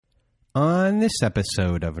On this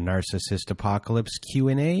episode of Narcissist Apocalypse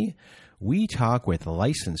Q&A, we talk with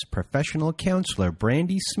licensed professional counselor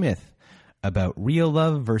Brandee Smith about real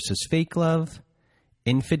love versus fake love,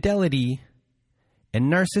 infidelity,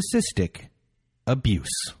 and narcissistic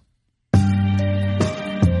abuse.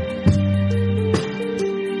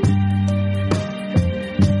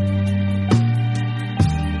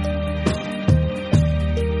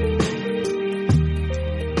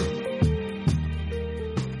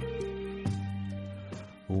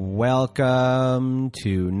 Welcome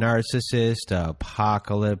to Narcissist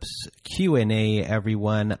Apocalypse Q&A,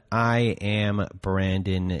 everyone. I am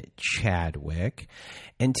Brandon Chadwick,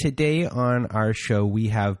 and today on our show we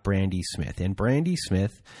have Brandee Smith. And Brandee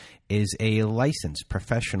Smith is a licensed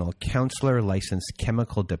professional counselor, licensed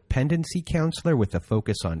chemical dependency counselor with a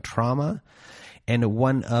focus on trauma. And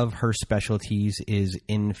one of her specialties is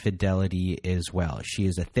infidelity as well. She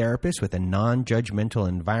is a therapist with a non-judgmental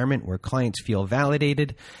environment where clients feel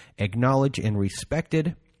validated, acknowledged, and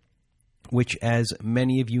respected, which, as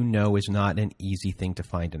many of you know, is not an easy thing to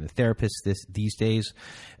find in a therapist these days.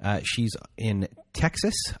 She's in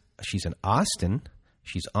Texas. She's in Austin.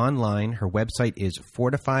 She's online. Her website is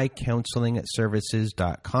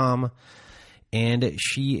fortifycounselingservices.com. And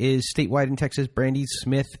she is statewide in Texas. Brandee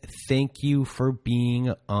Smith, thank you for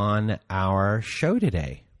being on our show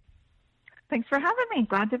today. Thanks for having me.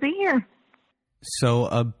 Glad to be here. So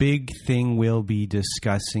a big thing we'll be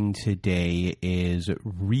discussing today is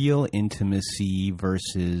real intimacy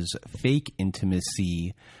versus fake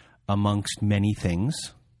intimacy amongst many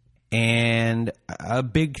things. And a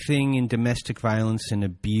big thing in domestic violence and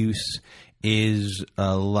abuse is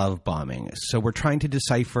love bombing. So we're trying to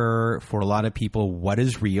decipher for a lot of people what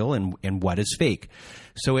is real and what is fake.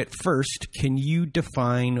 So at first, can you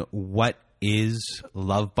define what is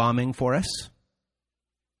love bombing for us?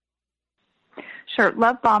 Sure.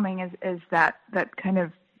 Love bombing is that kind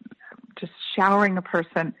of just showering a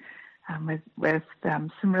person with some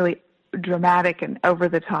really dramatic and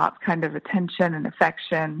over-the-top kind of attention and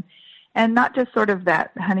affection, and not just sort of that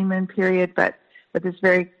honeymoon period, but this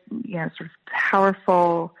very, sort of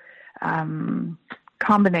powerful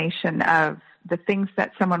combination of the things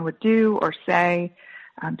that someone would do or say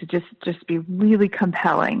to just be really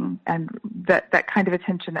compelling, and that kind of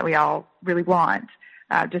attention that we all really want,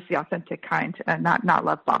 just the authentic kind, not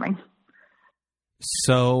love bombing.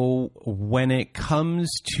 So when it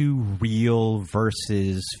comes to real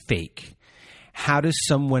versus fake, how does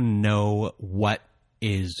someone know what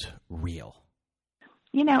is real?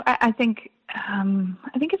 I think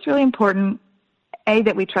it's really important,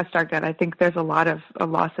 that we trust our gut. I think there's a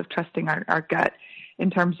loss of trusting our gut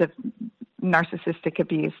in terms of narcissistic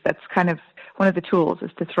abuse. That's kind of one of the tools,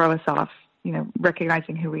 is to throw us off,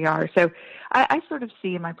 recognizing who we are. So I sort of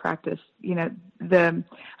see in my practice, I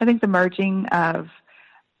think the merging of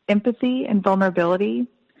empathy and vulnerability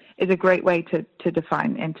is a great way to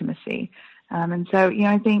define intimacy. And so,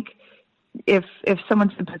 I think if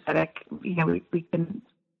someone's sympathetic, we can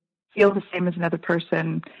feel the same as another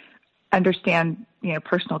person, understand,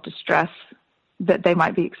 personal distress that they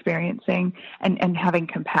might be experiencing, and having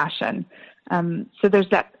compassion. So there's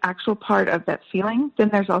that actual part of that feeling. Then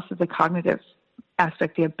there's also the cognitive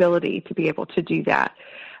aspect, the ability to be able to do that.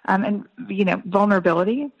 And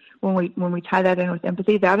vulnerability, when we tie that in with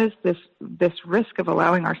empathy, that is this risk of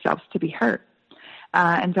allowing ourselves to be hurt.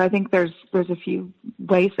 And so I think there's a few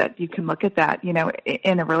ways that you can look at that. In a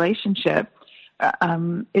relationship,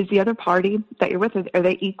 is the other party that you're with, are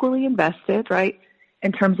they equally invested, right,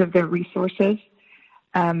 in terms of their resources?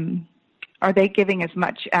 Are they giving as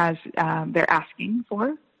much as they're asking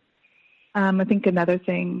for? I think another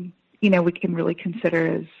thing, we can really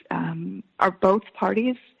consider is, are both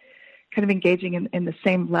parties kind of engaging in the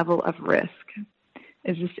same level of risk?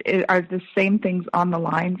 Are the same things on the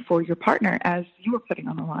line for your partner as you are putting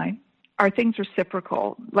on the line? Are things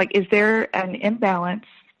reciprocal? Like, is there an imbalance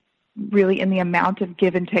really in the amount of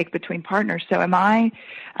give and take between partners? So am I,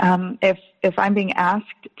 if I'm being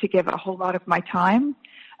asked to give a whole lot of my time,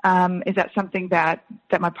 is that something that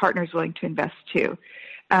my partner is willing to invest to?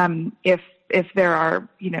 If there are,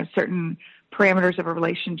 certain parameters of a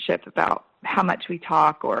relationship about how much we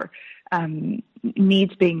talk or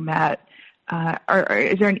needs being met, or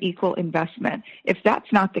is there an equal investment? If that's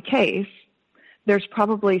not the case, there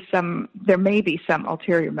may be some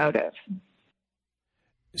ulterior motive.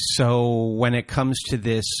 So when it comes to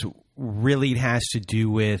this, really it has to do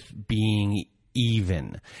with being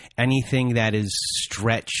even. Anything that is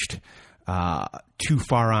stretched too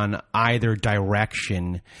far on either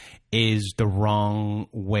direction is the wrong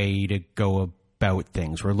way to go about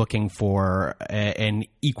things. We're looking for an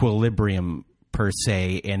equilibrium per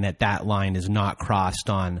se, and that line is not crossed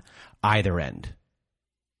on either end.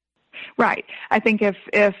 Right. I think if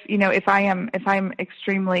I'm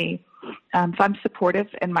extremely, if I'm supportive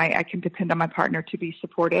and I can depend on my partner to be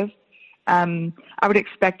supportive, I would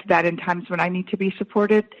expect that in times when I need to be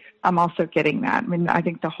supported, I'm also getting that. I mean, I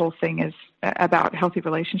think the whole thing is about healthy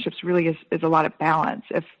relationships really is a lot of balance.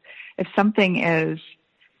 If something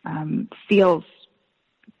feels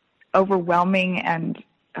overwhelming and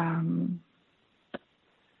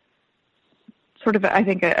sort of, I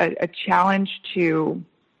think, a challenge to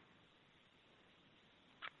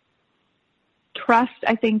trust,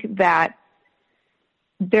 I think that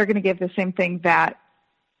they're going to give the same thing that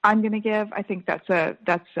I'm going to give. I think that's a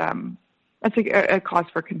cause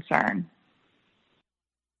for concern.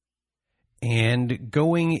 And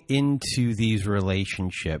going into these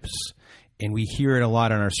relationships, and we hear it a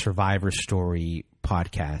lot on our Survivor Story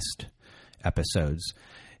podcast episodes,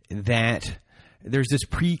 that there's this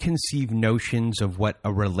preconceived notions of what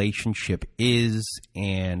a relationship is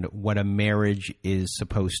and what a marriage is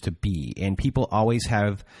supposed to be. And people always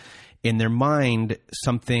have in their mind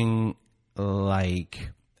something like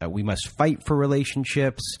we must fight for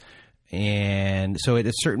relationships. And so at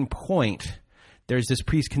a certain point, there's this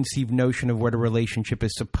preconceived notion of what a relationship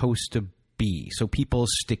is supposed to be. So people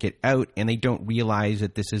stick it out and they don't realize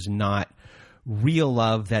that this is not real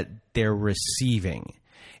love that they're receiving.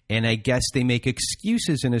 And I guess they make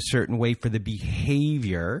excuses in a certain way for the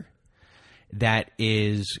behavior that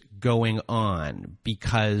is going on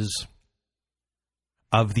because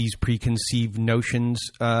of these preconceived notions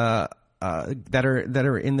that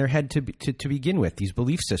are in their head to begin with. These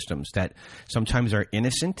belief systems that sometimes are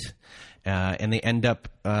innocent and they end up,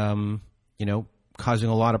 causing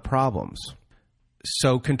a lot of problems.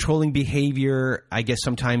 So controlling behavior, I guess,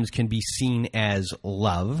 sometimes can be seen as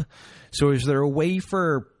love. So is there a way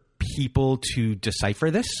for people to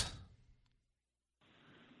decipher this?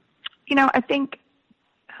 I think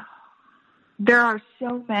there are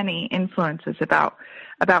so many influences about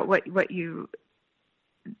what you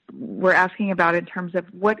were asking about in terms of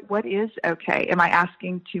what is okay. Am I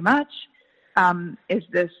asking too much? Is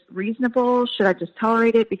this reasonable? Should I just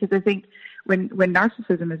tolerate it? Because I think when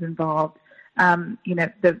narcissism is involved,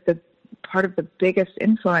 the part of the biggest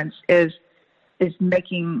influence is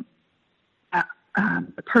making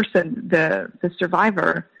the person, the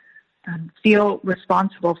survivor, feel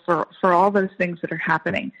responsible for all those things that are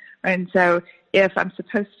happening. Right? And so if I'm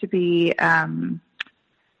supposed to be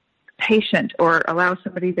patient or allow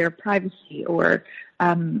somebody their privacy or,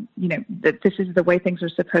 that this is the way things are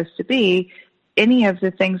supposed to be, any of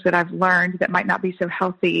the things that I've learned that might not be so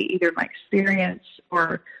healthy, either my experience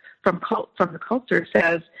or from the culture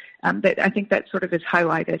says, that I think that sort of is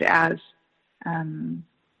highlighted as, and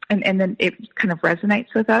then it kind of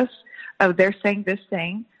resonates with us. Oh, they're saying this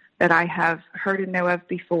thing that I have heard and know of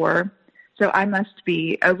before, so I must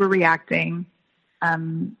be overreacting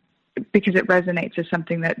because it resonates as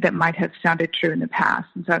something that might have sounded true in the past.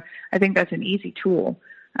 And so I think that's an easy tool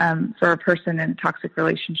for a person in a toxic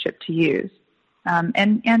relationship to use.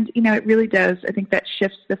 And it really does, I think that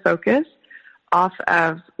shifts the focus off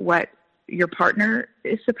of what your partner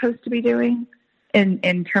is supposed to be doing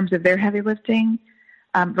in terms of their heavy lifting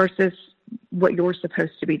versus what you're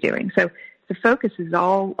supposed to be doing. So the focus is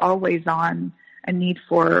always on a need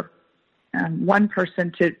for one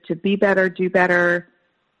person to be better, do better,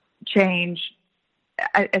 change.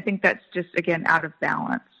 I think that's just, again, out of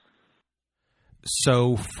balance.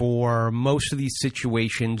 So for most of these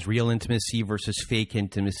situations, real intimacy versus fake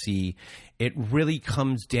intimacy, it really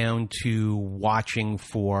comes down to watching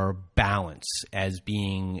for balance as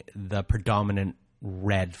being the predominant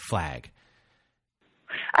red flag.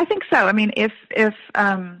 I think so. I mean, if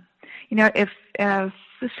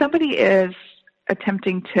somebody is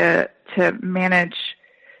attempting to manage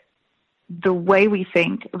the way we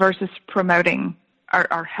think versus promoting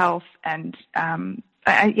our health and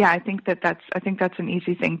I think that's an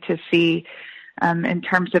easy thing to see in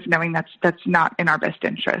terms of knowing that's not in our best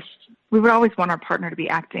interest. We would always want our partner to be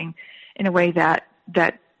acting in a way that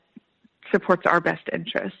supports our best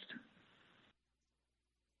interest.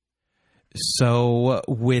 So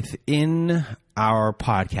within our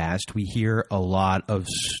podcast, we hear a lot of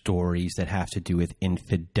stories that have to do with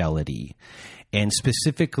infidelity, and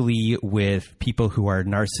specifically with people who are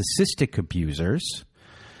narcissistic abusers.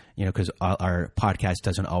 Because our podcast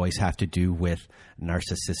doesn't always have to do with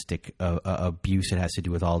narcissistic abuse. It has to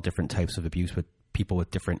do with all different types of abuse with people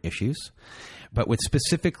with different issues. But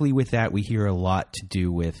specifically with that, we hear a lot to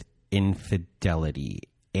do with infidelity.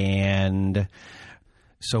 And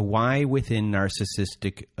So why within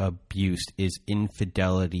narcissistic abuse is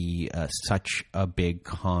infidelity such a big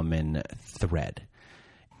common thread?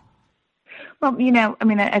 Well,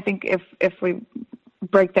 I think if we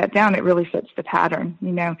break that down, it really fits the pattern.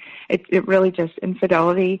 It really just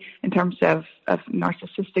infidelity in terms of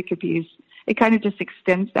narcissistic abuse. It kind of just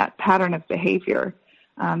extends that pattern of behavior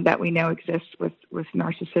that we know exists with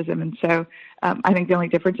narcissism. And so I think the only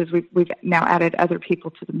difference is we've now added other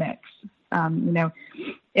people to the mix.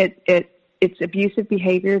 It's abusive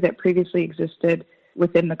behavior that previously existed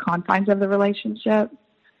within the confines of the relationship.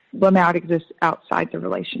 Well, now it exists outside the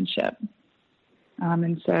relationship.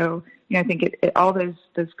 And so, I think all those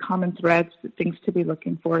common threads, things to be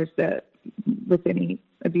looking for is that with any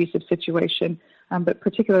abusive situation, but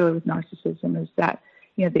particularly with narcissism, is that,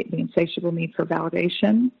 the insatiable need for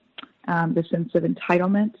validation, the sense of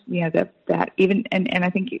entitlement, that even, and I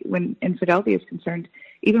think when infidelity is concerned,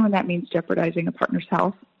 even when that means jeopardizing a partner's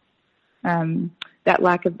health, that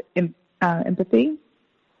lack of empathy.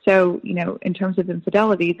 So, in terms of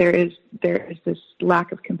infidelity, there is this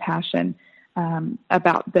lack of compassion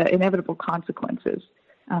about the inevitable consequences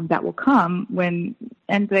that will come when,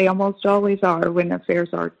 and they almost always are, when affairs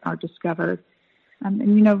are discovered.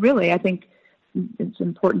 And really, I think it's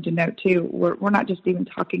important to note too, we're not just even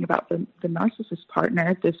talking about the narcissist partner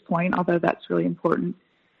at this point, although that's really important,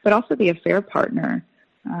 but also the affair partner.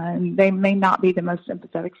 They may not be the most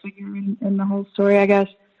sympathetic figure in the whole story, I guess,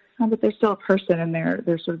 but they're still a person, and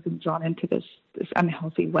they're sort of being drawn into this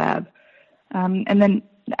unhealthy web. And then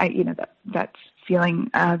that feeling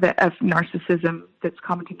of narcissism that's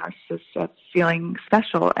common to narcissists, of feeling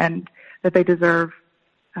special and that they deserve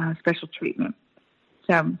special treatment.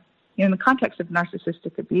 So, in the context of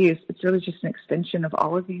narcissistic abuse, it's really just an extension of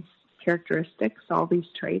all of these characteristics, all these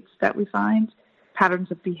traits that we find, patterns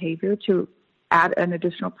of behavior, to add an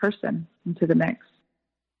additional person into the mix.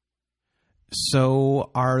 So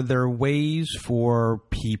are there ways for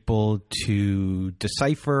people to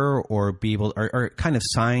decipher or be able, or kind of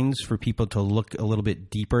signs for people to look a little bit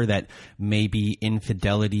deeper that maybe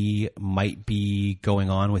infidelity might be going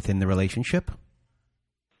on within the relationship?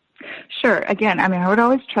 Sure. Again, I would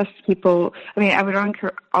always trust people. I would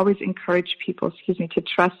always encourage people, to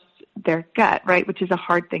trust their gut, right? Which is a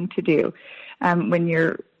hard thing to do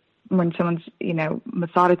when someone's,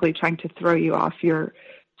 methodically trying to throw you off your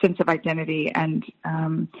sense of identity. And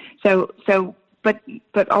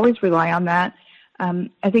but always rely on that.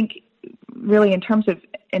 I think really in terms of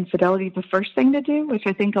infidelity, the first thing to do, which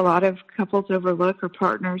I think a lot of couples overlook or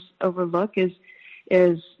partners overlook, is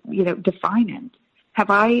define it. Have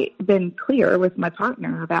I been clear with my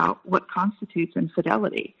partner about what constitutes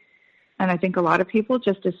infidelity? And I think a lot of people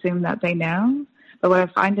just assume that they know. But what I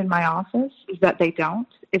find in my office is that they don't.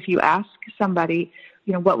 If you ask somebody,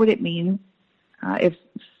 what would it mean if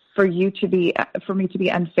for me to be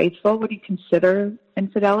unfaithful? Would you consider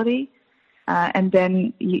infidelity? And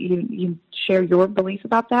then you share your belief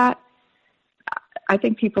about that. I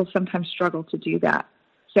think people sometimes struggle to do that.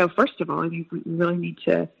 So first of all, I think we really need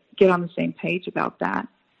to get on the same page about that.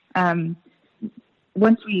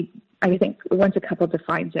 Once a couple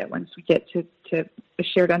defines it, once we get to a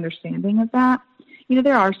shared understanding of that,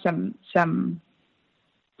 there are some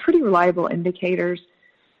pretty reliable indicators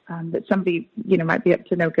that somebody, might be up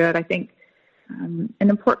to no good. I think, and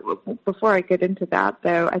important, before I get into that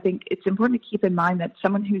though, I think it's important to keep in mind that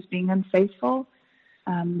someone who's being unfaithful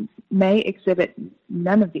may exhibit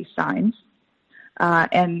none of these signs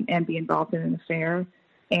and be involved in an affair,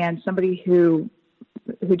 and somebody who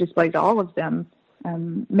displays all of them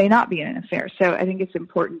may not be in an affair. So I think it's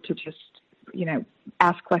important to just,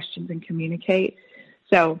 ask questions and communicate.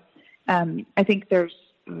 So I think there's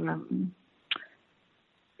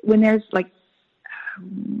when there's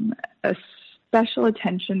a special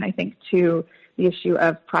attention, I think, to the issue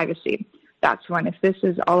of privacy. That's one. If this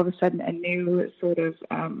is all of a sudden a new sort of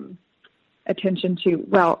attention to,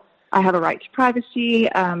 well, I have a right to privacy,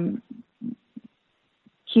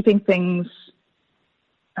 keeping things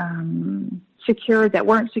secure that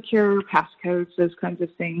weren't secure, passcodes, those kinds of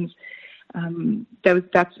things.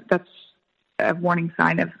 That's a warning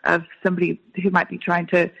sign of somebody who might be trying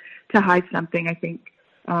to hide something. I think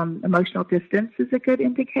emotional distance is a good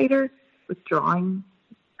indicator, withdrawing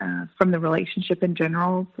from the relationship in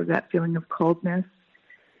general for that feeling of coldness.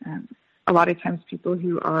 A lot of times people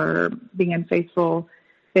who are being unfaithful,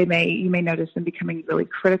 you may notice them becoming really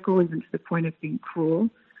critical, even to the point of being cruel,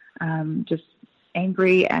 just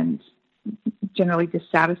angry and generally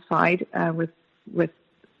dissatisfied with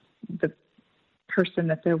the person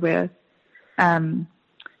that they're with. The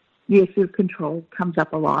issue of control comes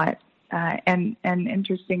up a lot, and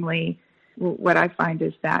interestingly, what I find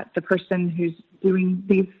is that the person who's doing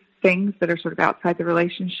these things that are sort of outside the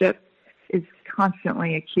relationship is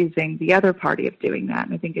constantly accusing the other party of doing that.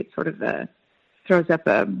 And I think it sort of throws up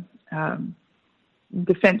a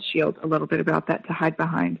defense shield a little bit about that to hide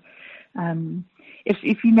behind.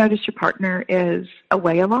 If you notice your partner is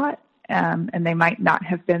away a lot, and they might not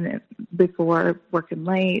have been before, working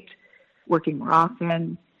late, working more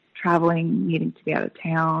often, traveling, needing to be out of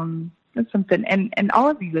town, that's something. And all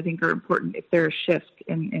of these, I think, are important if there's a shift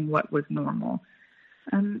in what was normal.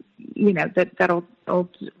 That old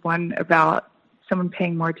one about someone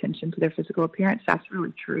paying more attention to their physical appearance, that's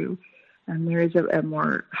really true. There is a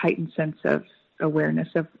more heightened sense of awareness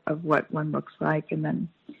of what one looks like. And then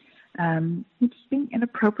just being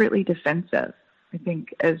inappropriately defensive, I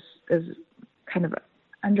think, as kind of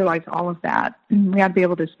underlies all of that. We have to be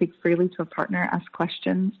able to speak freely to a partner, ask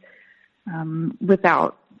questions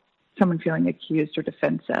without someone feeling accused or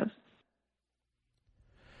defensive.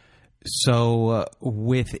 So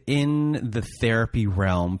within the therapy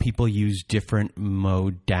realm, people use different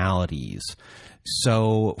modalities.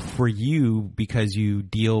 So for you, because you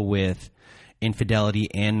deal with infidelity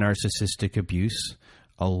and narcissistic abuse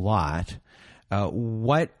a lot,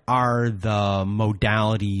 what are the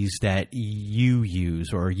modalities that you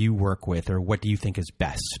use or you work with, or what do you think is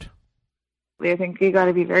best? I think you got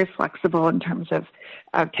to be very flexible in terms of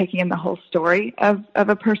taking in the whole story of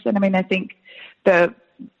a person. I mean, I think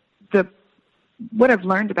what I've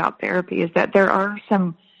learned about therapy is that there are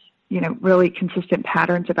some, really consistent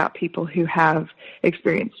patterns about people who have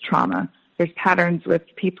experienced trauma. There's patterns with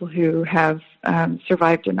people who have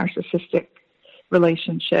survived a narcissistic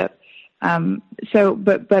relationship.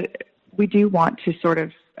 But we do want to sort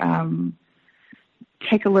of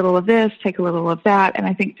take a little of this, take a little of that, and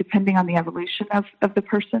I think depending on the evolution of the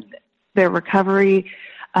person, their recovery,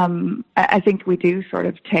 I think we do sort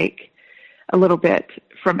of take a little bit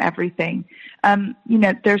from everything.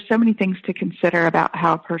 There's so many things to consider about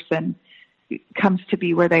how a person comes to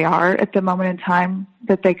be where they are at the moment in time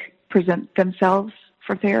that they present themselves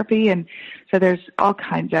for therapy. And so there's all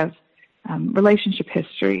kinds of relationship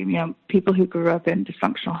history, people who grew up in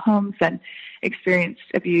dysfunctional homes and experienced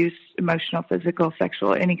abuse, emotional, physical,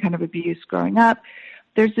 sexual, any kind of abuse growing up.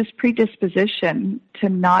 There's this predisposition to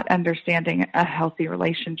not understanding a healthy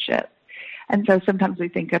relationship. And so sometimes we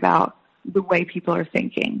think about the way people are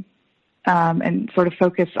thinking and sort of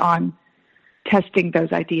focus on testing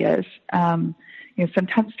those ideas.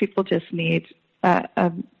 Sometimes people just need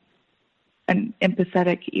an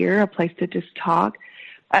empathetic ear, a place to just talk.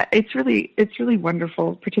 It's really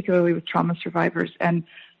wonderful, particularly with trauma survivors and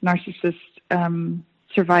narcissist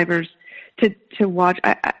survivors, to watch.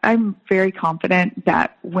 I'm very confident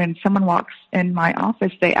that when someone walks in my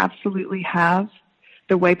office, they absolutely have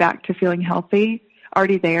the way back to feeling healthy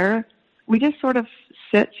already there. We just sort of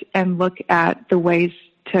sit and look at the ways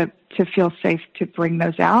to feel safe to bring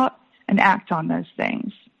those out and act on those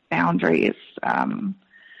things. Boundaries,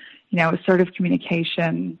 assertive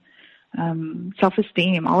communication,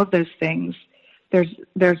 self-esteem, all of those things.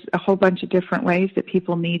 There's a whole bunch of different ways that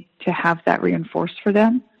people need to have that reinforced for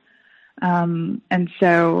them. And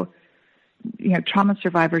so, trauma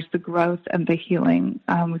survivors, the growth and the healing,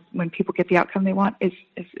 when people get the outcome they want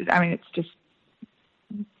it's just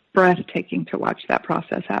breathtaking to watch that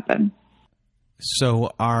process happen.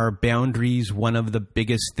 So are boundaries one of the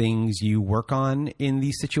biggest things you work on in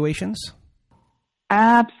these situations?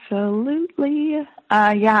 Absolutely.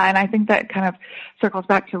 And I think that kind of circles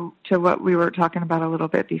back to what we were talking about a little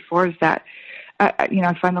bit before, is that,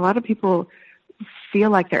 I find a lot of people feel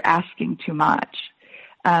like they're asking too much.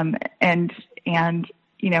 And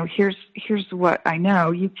here's what I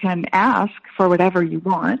know. You can ask for whatever you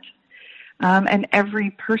want. And every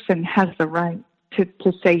person has the right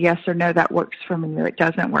to say yes or no, that works for me, or it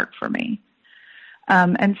doesn't work for me.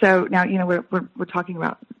 And so now, we're talking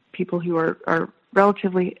about people who are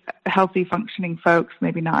relatively healthy, functioning folks,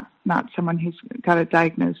 maybe not someone who's got a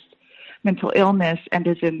diagnosed mental illness and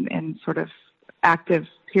is in sort of active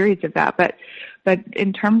periods of that. But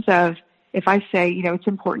in terms of, if I say, it's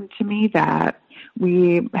important to me that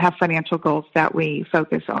we have financial goals that we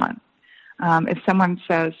focus on. If someone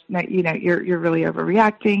says that, you're really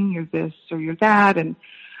overreacting, you're this or you're that, and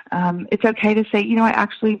it's okay to say,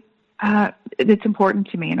 actually, it's important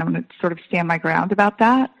to me, and I'm going to sort of stand my ground about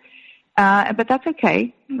that. But that's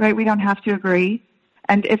okay, right? We don't have to agree.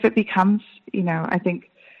 And if it becomes, I think,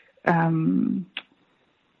 to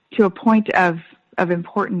a point of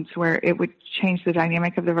importance where it would change the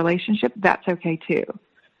dynamic of the relationship, that's okay too.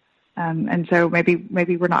 And so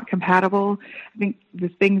maybe we're not compatible. I think the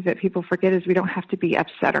things that people forget is we don't have to be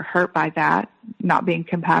upset or hurt by that, not being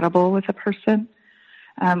compatible with a person.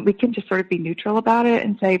 We can just sort of be neutral about it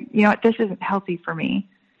and say, you know what, this isn't healthy for me.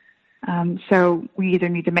 So we either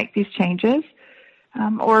need to make these changes,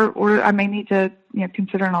 or I may need to,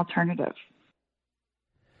 consider an alternative.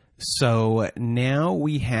 So now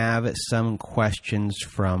we have some questions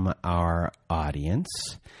from our audience.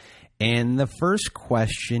 And the first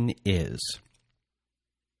question is,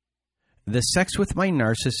 the sex with my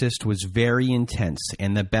narcissist was very intense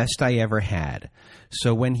and the best I ever had.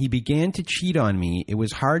 So when he began to cheat on me, it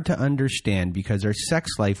was hard to understand because our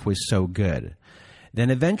sex life was so good. Then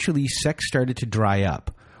eventually sex started to dry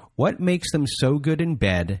up. What makes them so good in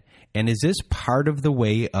bed? And is this part of the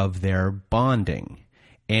way of their bonding?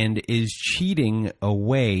 And is cheating a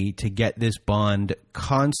way to get this bond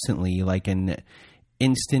constantly, like an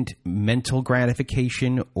instant mental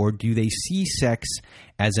gratification, or do they see sex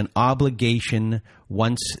as an obligation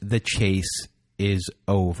once the chase is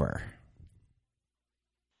over?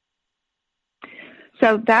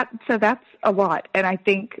 So that's a lot, and I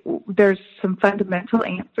think there's some fundamental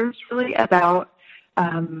answers really about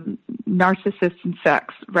narcissists and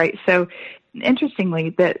sex, right? So interestingly,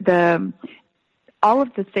 the all of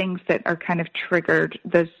the things that are kind of triggered,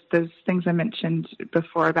 those things I mentioned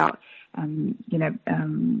before about the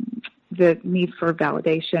need for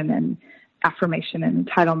validation and affirmation and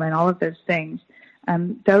entitlement, all of those things,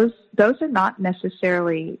 those are not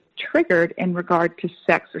necessarily triggered in regard to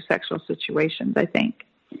sex or sexual situations, I think.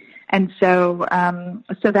 And so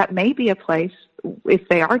that may be a place, if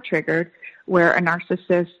they are triggered, where a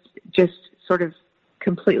narcissist just sort of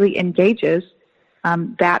completely engages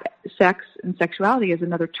that sex and sexuality as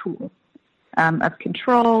another tool of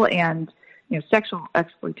control and sexual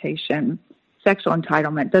exploitation, sexual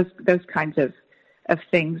entitlement, those kinds of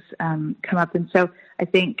things come up. And so I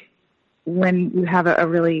think when you have a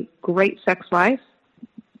really great sex life,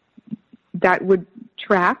 that would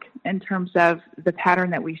track in terms of the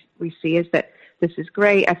pattern that we see is that this is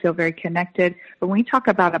great, I feel very connected. But when we talk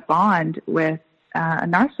about a bond with a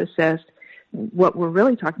narcissist, what we're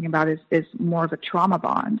really talking about is more of a trauma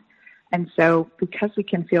bond. And so because we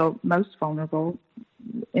can feel most vulnerable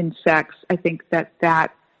in sex, I think that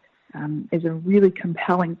is a really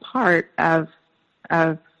compelling part of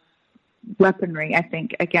weaponry, I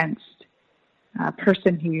think, against a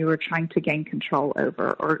person who you are trying to gain control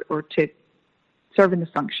over or to serve in the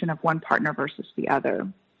function of one partner versus the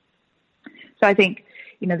other. So I think,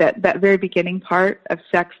 that very beginning part of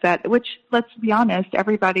sex, which, let's be honest,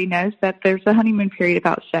 everybody knows that there's a honeymoon period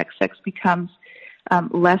about sex. Sex becomes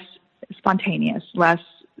less spontaneous, less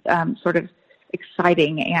sort of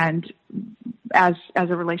exciting, and as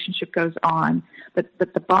a relationship goes on. But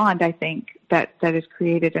the bond, I think, that is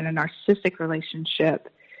created in a narcissistic relationship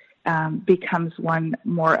becomes one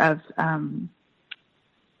more of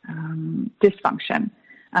dysfunction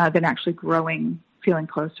than actually growing, feeling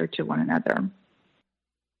closer to one another.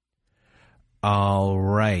 All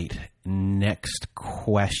right. Next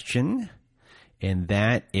question, and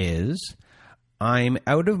that is, I'm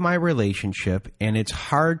out of my relationship and it's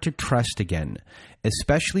hard to trust again,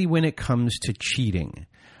 especially when it comes to cheating.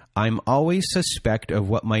 I'm always suspect of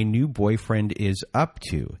what my new boyfriend is up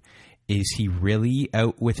to. Is he really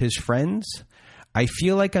out with his friends? I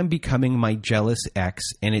feel like I'm becoming my jealous ex,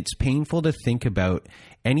 and it's painful to think about.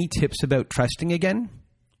 Any tips about trusting again?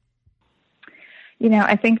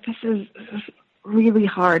 I think this is really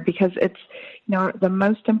hard because it's, the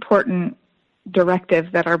most important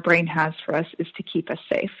directive that our brain has for us is to keep us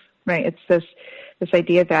safe, right? It's this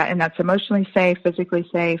idea that, and that's emotionally safe, physically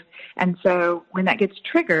safe. And so when that gets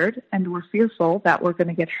triggered and we're fearful that we're going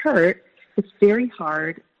to get hurt, it's very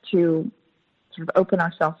hard to sort of open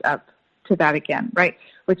ourselves up to that again, right?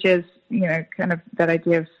 Which is, kind of that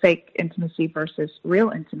idea of fake intimacy versus real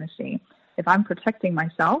intimacy. If I'm protecting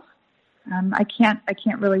myself, I can't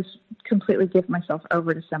really completely give myself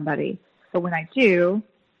over to somebody. But when I do,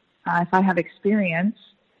 if I have experience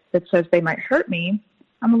that says they might hurt me,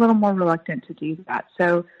 I'm a little more reluctant to do that.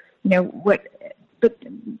 So, but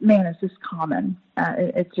man, is this common?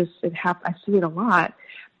 It happens. I see it a lot.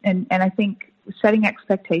 And I think setting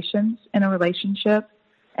expectations in a relationship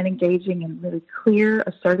and engaging in really clear,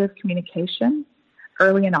 assertive communication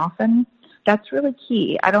early and often, that's really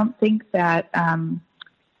key. I don't think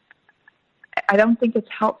it's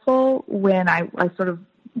helpful when I sort of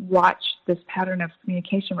watch this pattern of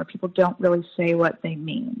communication where people don't really say what they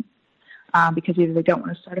mean because either they don't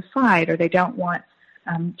want to start a fight or they don't want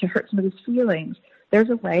to hurt somebody's feelings. There's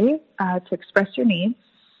a way to express your needs,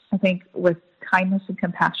 I think, with kindness and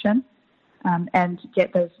compassion, and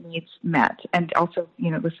get those needs met, and also,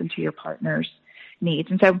 listen to your partner's needs.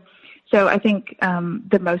 And so I think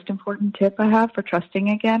the most important tip I have for trusting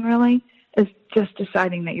again really is just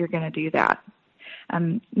deciding that you're going to do that.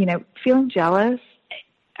 Feeling jealous,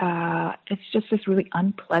 it's just this really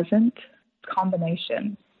unpleasant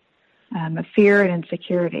combination of fear and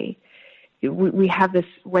insecurity. We have this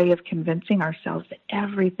way of convincing ourselves that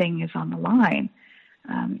everything is on the line,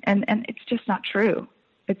 and it's just not true.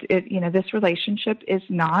 This relationship is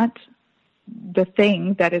not the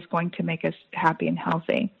thing that is going to make us happy and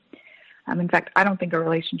healthy. In fact, I don't think a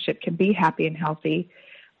relationship can be happy and healthy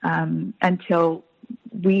until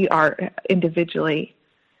we are individually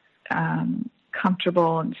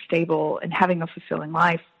comfortable and stable and having a fulfilling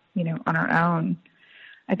life, on our own.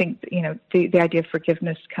 I think, the idea of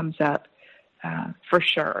forgiveness comes up for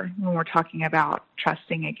sure when we're talking about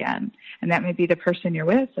trusting again. And that may be the person you're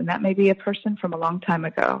with, and that may be a person from a long time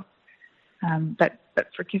ago. But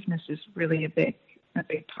forgiveness is really a big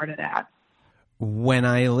part of that. When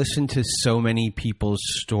I listen to so many people's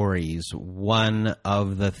stories, one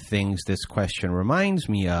of the things this question reminds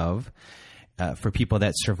me of, for people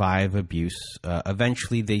that survive abuse,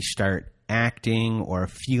 eventually they start acting or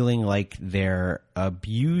feeling like their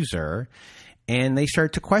abuser, and they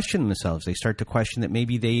start to question themselves. They start to question that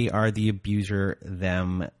maybe they are the abuser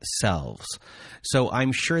themselves. So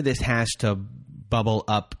I'm sure this has to bubble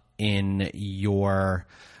up in your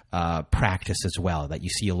practice as well, that you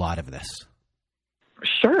see a lot of this.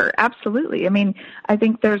 Sure, absolutely. I mean, I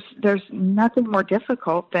think there's nothing more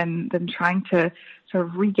difficult than trying to sort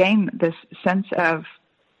of regain this sense of,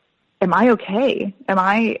 am I okay?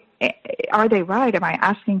 Are they right? Am I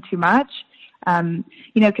asking too much?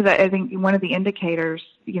 Because I think one of the indicators,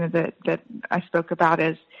 that I spoke about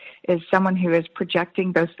is someone who is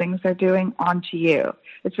projecting those things they're doing onto you.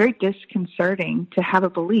 It's very disconcerting to have a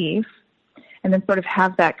belief and then sort of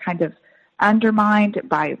have that kind of undermined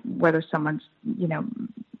by whether someone's,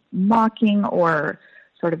 mocking or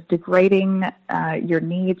sort of degrading your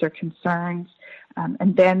needs or concerns.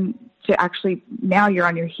 And then to actually, now you're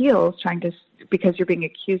on your heels because you're being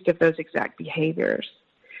accused of those exact behaviors.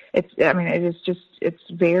 It's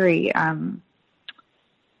very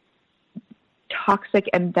toxic,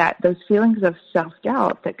 and that those feelings of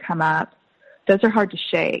self-doubt that come up, those are hard to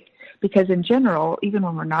shake, because in general, even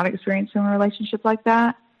when we're not experiencing a relationship like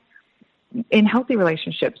that, in healthy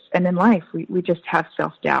relationships and in life, we just have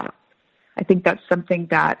self-doubt. I think that's something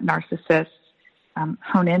that narcissists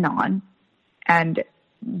hone in on and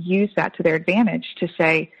use that to their advantage to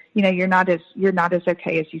say, you're not as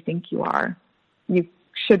okay as you think you are. You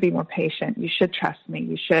should be more patient. You should trust me.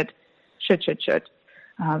 You should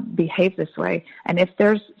behave this way. And if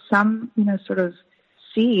there's some, sort of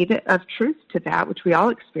seed of truth to that, which we all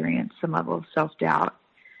experience some level of self-doubt,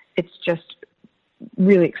 it's just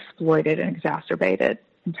really exploited and exacerbated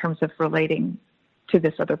in terms of relating to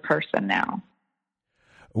this other person now.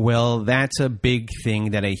 Well, that's a big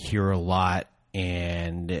thing that I hear a lot,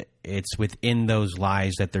 and it's within those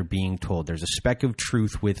lies that they're being told. There's a speck of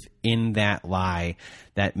truth within that lie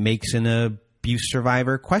that makes an abuse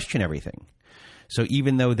survivor question everything. So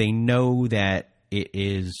even though they know that it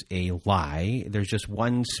is a lie, there's just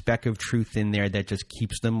one speck of truth in there that just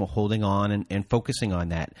keeps them holding on and focusing on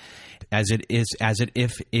that as it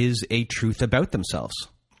is a truth about themselves.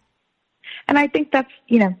 And I think that's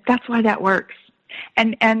why that works.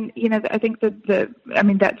 And I think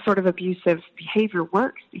that sort of abusive behavior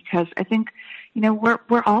works because I think,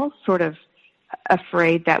 we're all sort of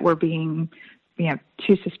afraid that we're being,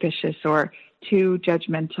 too suspicious or too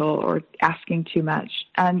judgmental or asking too much.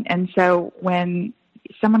 And so when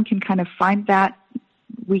someone can kind of find that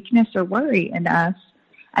weakness or worry in us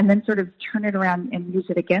and then sort of turn it around and use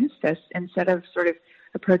it against us instead of sort of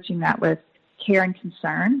approaching that with care and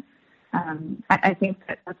concern, I think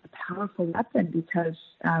that that's a powerful weapon because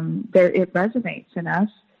it resonates in us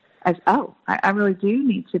as, I really do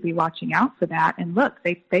need to be watching out for that. And look,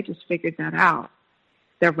 they just figured that out.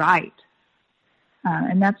 They're right.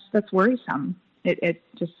 And that's worrisome. It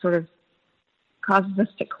just sort of causes us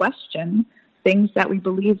to question things that we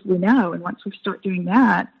believe we know. And once we start doing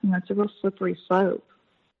that, it's a real slippery slope.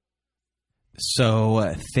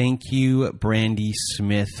 So thank you, Brandee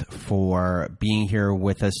Smith, for being here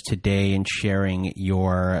with us today and sharing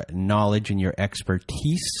your knowledge and your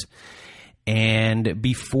expertise. And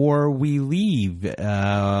before we leave, do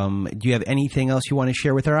you have anything else you want to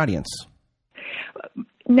share with our audience?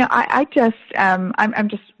 No, I'm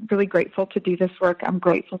just really grateful to do this work. I'm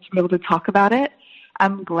grateful to be able to talk about it.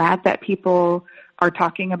 I'm glad that people are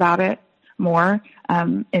talking about it more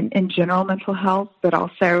in general mental health, but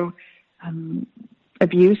also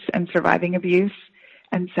abuse and surviving abuse.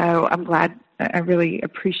 And so I'm glad, I really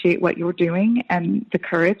appreciate what you're doing and the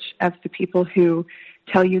courage of the people who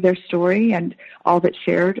tell you their story and all that's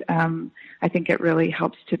shared. I think it really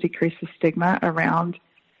helps to decrease the stigma around,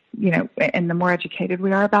 and the more educated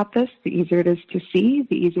we are about this, the easier it is to see,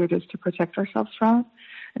 the easier it is to protect ourselves from.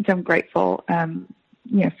 And so I'm grateful,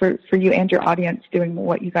 for you and your audience doing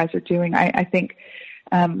what you guys are doing. I think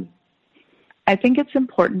it's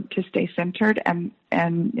important to stay centered and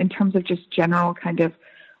in terms of just general kind of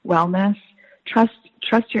wellness,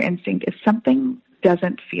 trust your instinct. If something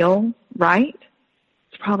doesn't feel right,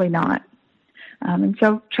 it's probably not. And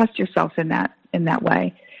so trust yourself in that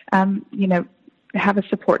way. Have a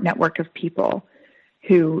support network of people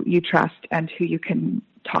who you trust and who you can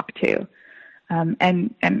talk to.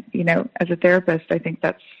 And as a therapist, I think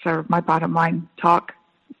that's sort of my bottom line. Talk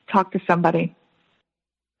to somebody.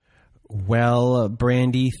 Well,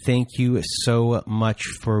 Brandee, thank you so much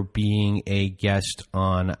for being a guest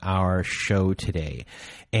on our show today.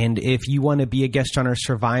 And if you want to be a guest on our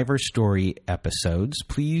Survivor Story episodes,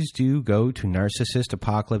 please do go to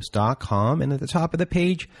narcissistapocalypse.com. And at the top of the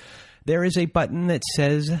page, there is a button that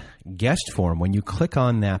says Guest Form. When you click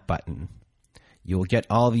on that button, you'll get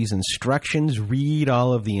all these instructions, read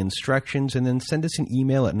all of the instructions, and then send us an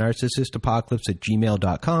email at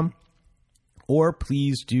narcissistapocalypse@gmail.com. Or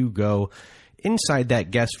please do go inside that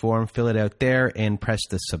guest form, fill it out there, and press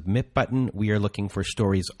the submit button. We are looking for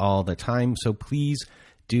stories all the time, so please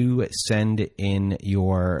do send in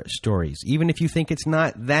your stories. Even if you think it's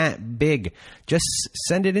not that big, just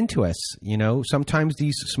send it in to us. Sometimes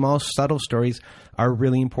these small, subtle stories are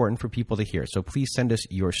really important for people to hear. So please send us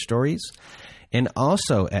your stories. And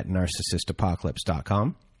also at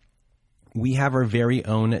narcissistapocalypse.com, we have our very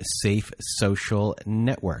own safe social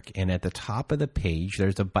network. And at the top of the page,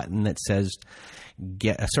 there's a button that says,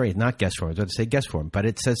 not guest form, I was about to say guest form, but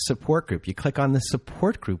it says support group. You click on the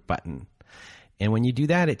support group button. And when you do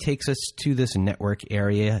that, it takes us to this network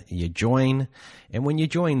area. You join. And when you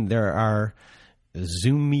join, there are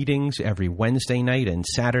Zoom meetings every Wednesday night and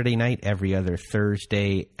Saturday night, every other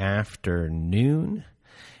Thursday afternoon.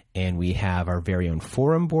 And we have our very own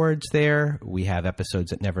forum boards there. We have episodes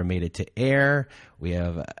that never made it to air. We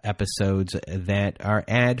have episodes that are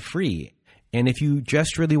ad-free. And if you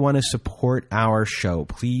just really want to support our show,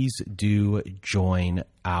 please do join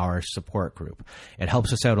our support group. It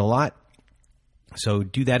helps us out a lot. So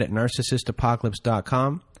do that at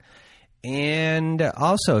narcissistapocalypse.com. And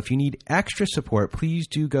also, if you need extra support, please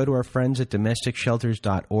do go to our friends at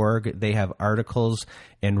domesticshelters.org. They have articles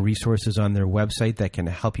and resources on their website that can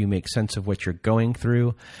help you make sense of what you're going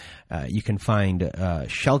through. You can find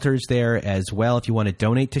shelters there as well. If you want to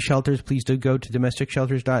donate to shelters, please do go to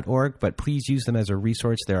domesticshelters.org, but please use them as a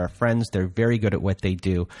resource. They're our friends. They're very good at what they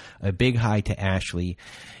do. A big hi to Ashley.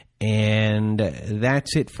 And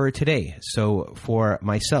that's it for today. So for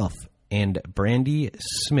myself and Brandee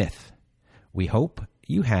Smith, we hope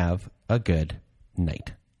you have a good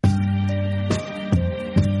night.